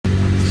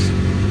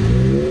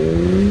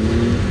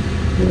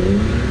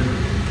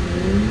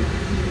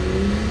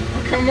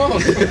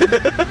on.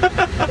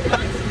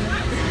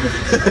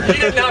 You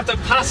didn't have to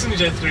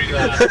passenger through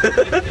that.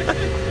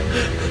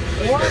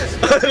 What?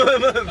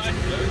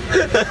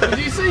 Did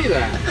you see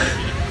that?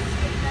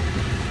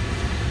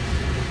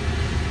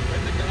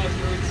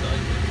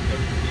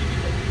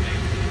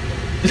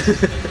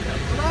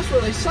 Well, that's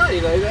what they say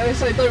though. They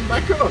say don't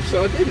back off,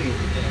 so I didn't.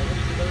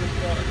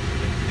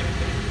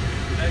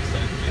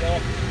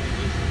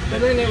 But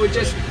then it would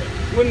just,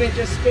 wouldn't it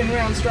just spin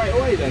round straight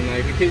away then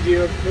though, because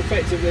you're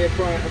effectively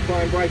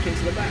applying brake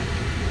into the back?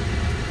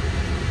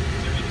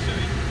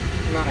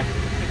 No.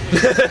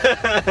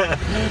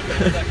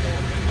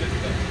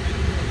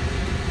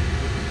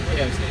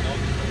 Yes.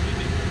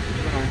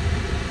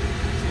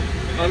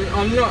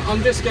 No.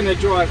 I'm just going to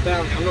drive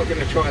down. I'm not going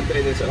to try and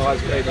do this at high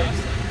speed.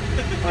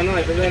 I know,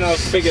 but then I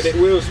figured it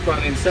wheel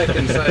spun in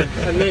second, so,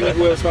 and then it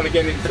wheel spun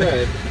again in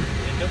third.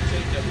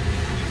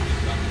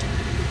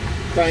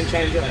 Don't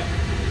change that.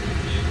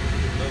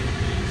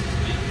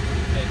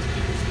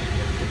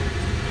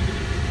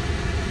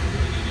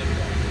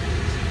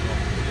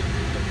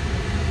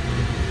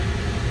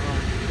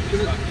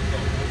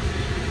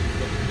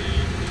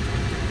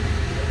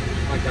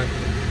 Okay.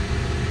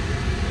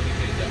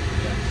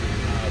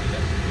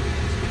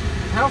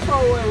 How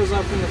far away was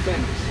I from the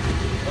fence?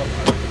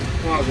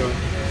 Miles away.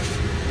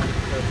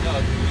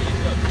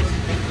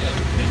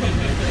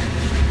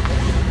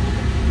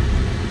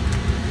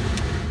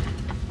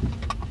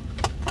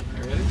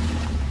 Ready?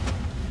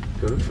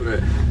 Go for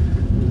it.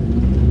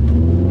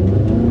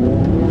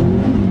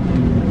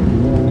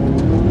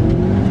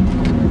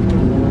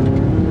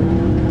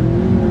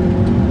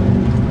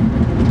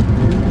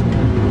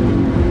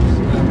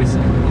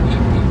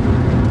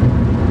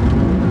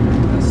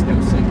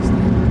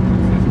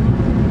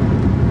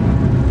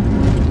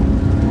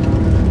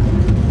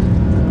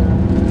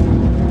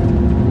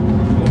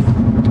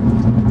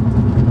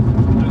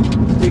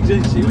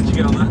 Once you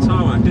get on that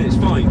tarmac, then it's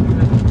fine.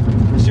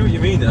 I see what you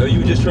mean though, you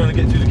were just trying to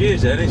get through the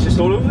gears there and it's just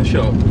all over the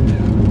shop.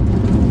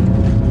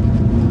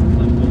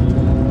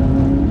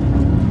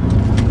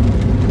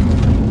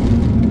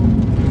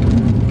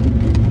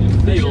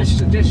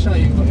 Just show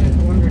you what it, I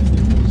wonder if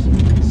it's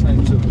the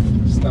same sort of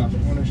stuff. I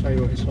want to show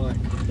you what it's like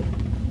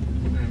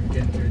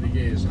getting through the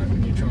gears, like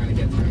when you're trying to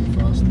get through them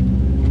fast.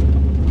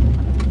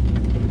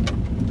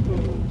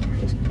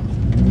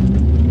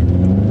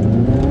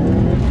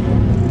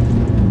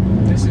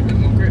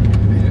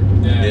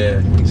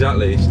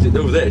 Exactly,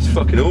 over there it's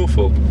fucking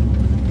awful.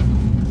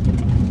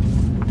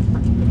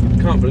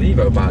 Can't believe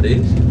how bad it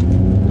is.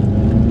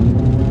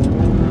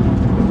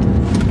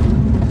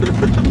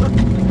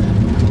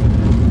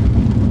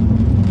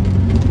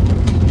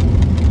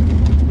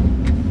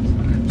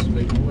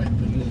 Absolute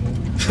weapon,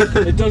 isn't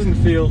it? It doesn't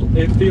feel,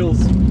 it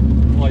feels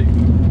like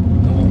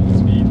normal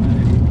speed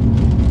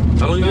now.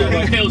 How long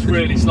It feels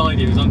really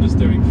slidey, because I'm just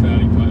doing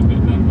fairly quite a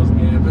bit then, wasn't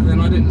it? Yeah, but then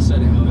I didn't set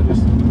it, I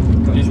just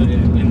got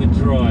In the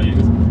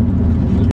drive.